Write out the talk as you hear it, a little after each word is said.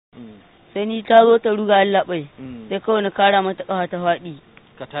sai ni ta zo ta ruga Allah bai sai kawai na kara mata kafa ta faɗi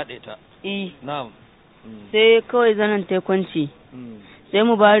ka taɗe ta na'am sai kawai zanen ta kwanci sai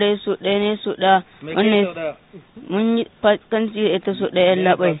mu bare su ɗaya ne su ɗa wannan mun yi kanci ita su ɗaya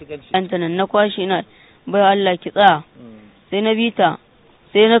Allah bai an ta nan na kwashi na bai Allah ki tsaya sai na bita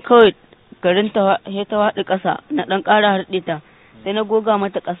sai na kawai garin ta he ta faɗi ƙasa na ɗan ƙara harɗe ta sai na goga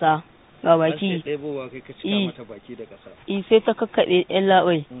mata ƙasa ga baki sai ta kakkaɓe yan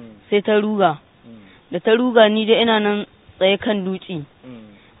labai sai ta ruga da ta ruga ni dai ina nan tsaye kan dutse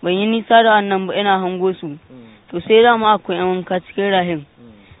ban yi nisa da wannan ba ina hango su to sai dama akwai yan wanka cikin rahim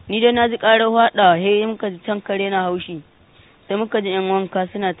ni dai na ji ƙarar haɗa he muka ji can kare na haushi sai muka ji yan wanka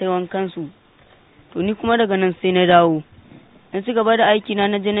suna ta wankan su to ni kuma daga nan sai na dawo na ci gaba da aiki na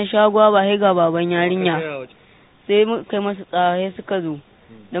je na shagwa ba he ga baban yarinya sai muka yi masa tsawa he suka zo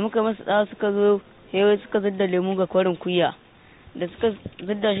da muka masa tsawa suka zo sai suka zidda lemu ga kwarin kuya da suka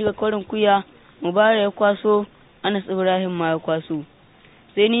zidda shi ga kwarin kuya Mubarak ya kwaso Anas Ibrahim ma ya kwaso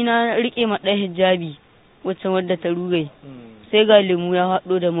sai ni na rike ma ɗan hijabi wacce wadda ta rugai sai ga lemu ya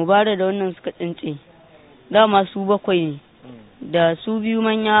haɗo da Mubarak da wannan suka tsince dama su bakwai ne da su biyu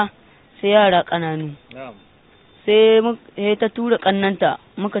manya sai yara ƙananu sai ta tura ƙannanta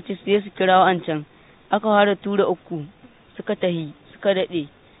muka ci sai su kira wa'ancan aka fara tura uku suka tahi suka daɗe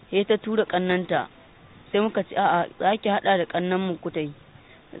sai ta tura ƙannanta sai muka ci a'a za ki haɗa da ƙannan mu kutai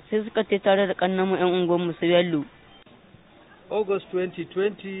sai suka ce tare da ƙannan mu ƴan unguwan mu su Bello. August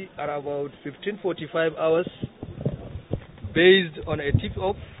 2020 at about 15:45 hours, based on a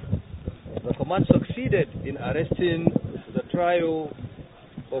tip-off, the command succeeded in arresting the trio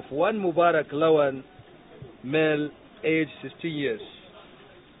of one Mubarak Lawan, male, aged 16 years,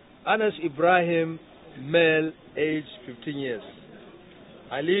 Anas Ibrahim, male, aged 15 years,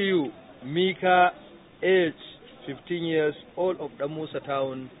 Aliyu Mika, aged 15 years, all of Damusa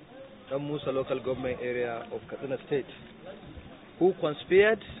town, Damusa local government area of Kaduna State, who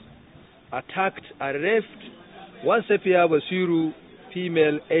conspired, attacked, and raped one Safia Basiru,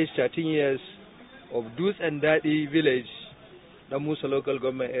 female, aged 13 years, of Dus and Dadi village, Damusa local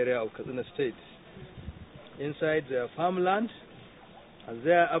government area of Kaduna State, inside their farmland, and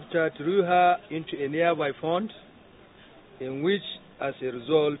thereafter threw her into a nearby pond, in which, as a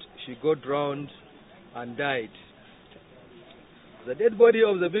result, she got drowned and died. The dead body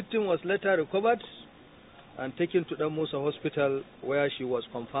of the victim was later recovered and taken to Damusa Hospital, where she was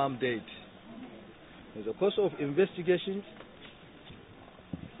confirmed dead. In the course of investigation,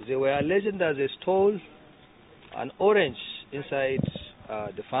 they were alleging that they stole an orange inside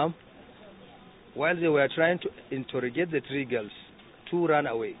the farm. While they were trying to interrogate the three girls, two ran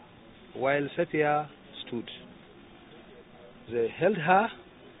away, while Safia stood. They held her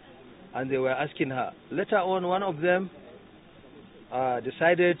and they were asking her. Later on, one of them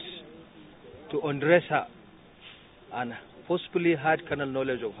decided to undress her and forcefully had carnal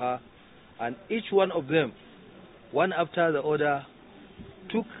knowledge of her, and each one of them, one after the other,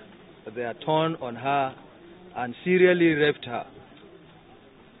 took their turn on her and serially raped her.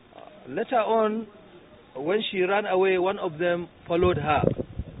 Later on, when she ran away, one of them followed her,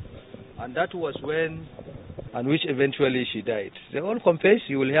 and that was when and which eventually she died. They all confess.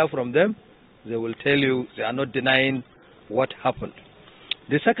 You will hear from them. They will tell you they are not denying what happened.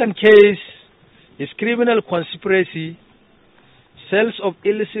 The second case is criminal conspiracy, sales of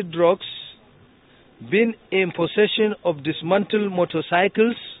illicit drugs, being in possession of dismantled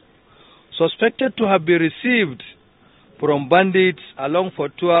motorcycles suspected to have been received from bandits along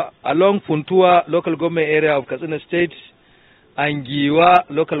Funtua local government area of Kaduna State and Giwa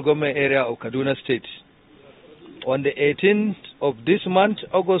local government area of Kaduna State. On the 18th of this month,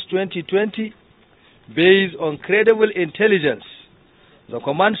 August 2020, based on credible intelligence, the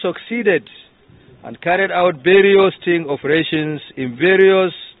command succeeded and carried out various sting operations in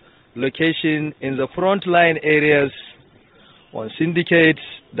various locations in the frontline areas on syndicates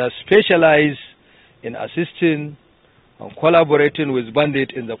that specialize in assisting and collaborating with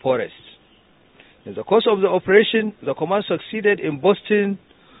bandits in the forest. In the course of the operation, the command succeeded in busting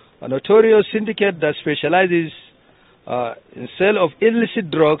a notorious syndicate that specializes in sale of illicit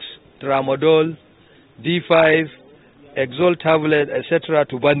drugs, tramadol, D5, Exol tablet, etc.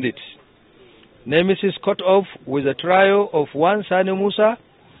 to bandits. Nemesis cut off with a trio of one Sani Musa,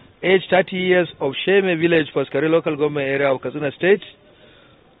 aged 30 years, of Sheme village, Paskari local government area of Kaduna State,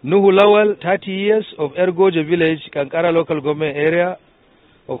 Nuhu Lawal, 30 years, of Ergoje village, Kankara local government area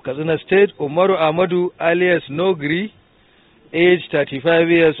of Kaduna State, Umaru Ahmadu alias Nogri, aged 35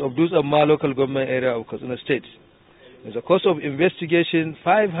 years, of Duzamma local government area of Kaduna State. In the course of investigation,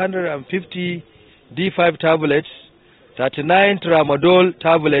 550 D5 tablets, 39 tramadol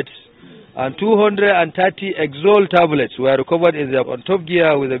tablets, and 230 Exol tablets were recovered in their on top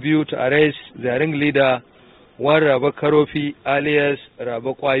gear with a view to arrest their ringleader, one Raba Karofi alias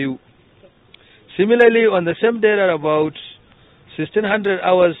Raba Kwayu. Similarly, on the same day at about 1600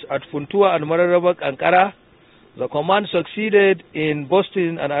 hours at Funtua and Mararabak, Ankara, the command succeeded in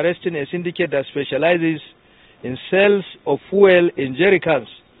busting and arresting a syndicate that specializes in sales of fuel in jerrycans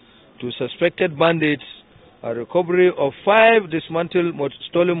to suspected bandits, a recovery of 5 dismantled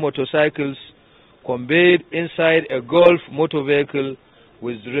stolen motorcycles conveyed inside a Golf motor vehicle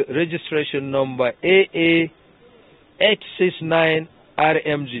with registration number AA869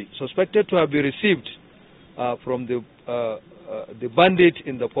 RMG, suspected to have been received from the bandit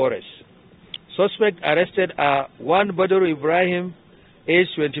in the forest. Suspect arrested are one Badru Ibrahim, age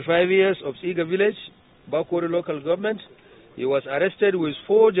 25 years, of Siga village, Bakuri local government. He was arrested with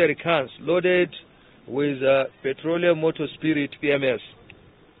 4 jerrycans loaded with petroleum motor spirit PMS.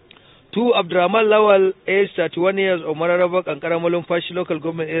 2 Abdurrahman Lawal, age 31 years, of Mararabak and Karamalum Fashi local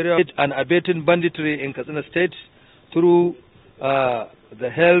government area, and abating banditry in Kaduna state through the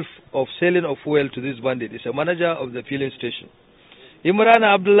help of selling of fuel to this bandit. Is a manager of the filling station. Imran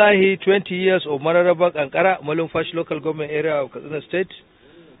Abdullahi, 20 years, of Mararabak and Karamalum Fashi local government area of Kaduna state,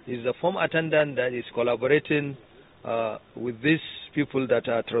 is the farm attendant that is collaborating with these people that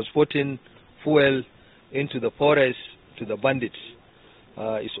are transporting fuel into the forest to the bandits.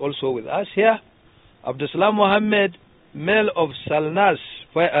 Is also with us here. Abdulsalam Mohammed, male of Salnas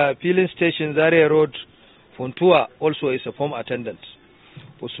filling station, Zaria Road, Funtua, also is a farm attendant.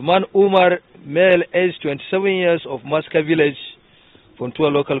 Usman Umar, male, age 27 years, of Maska village,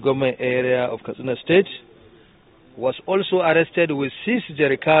 Funtua local government area of Kaduna state, was also arrested with 6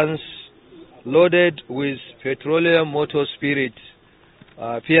 jerrycans loaded with petroleum motor spirit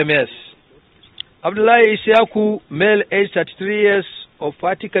PMS. Abdullahi Isiaku, male, age 33 years, of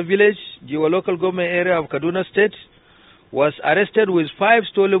Fatika village, Jiwa local government area of Kaduna state, was arrested with 5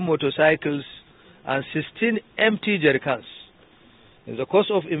 stolen motorcycles and 16 empty jerrycans. In the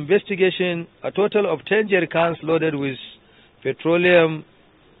course of investigation, a total of 10 jerrycans loaded with petroleum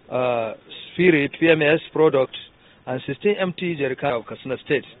spirit PMS product and 16 empty jerrycans of Kaduna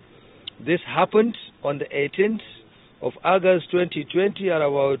state. This happened on the 18th of August 2020 at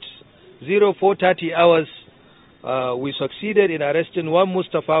about 04:30 hours. We succeeded in arresting one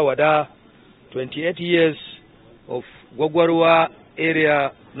Mustafa Wada, 28 years, of Gwagwarwa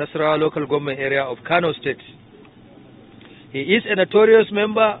area, Nasarawa local government area of Kano state. He is a notorious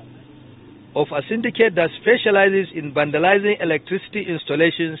member of a syndicate that specializes in vandalizing electricity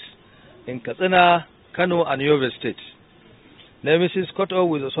installations in Katsina, Kano and Yobe states. Nemesis caught up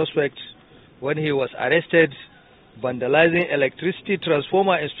with the suspect when he was arrested vandalizing electricity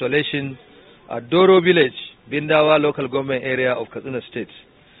transformer installation at Doro village, Bindawa local government area of Kaduna state.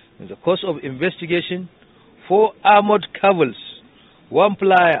 In the course of investigation, 4 armored cables, 1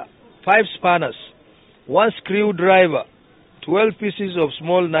 plier, 5 spanners, 1 screwdriver, 12 pieces of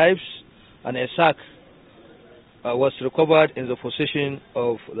small knives, and a sack was recovered in the possession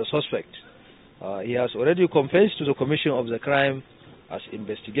of the suspect. He has already confessed to the commission of the crime as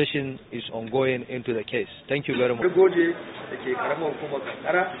investigation is ongoing into the case. Thank you very much.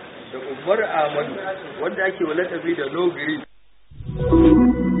 da Umar Ahmadu wanda ake wa lakabi da No Green.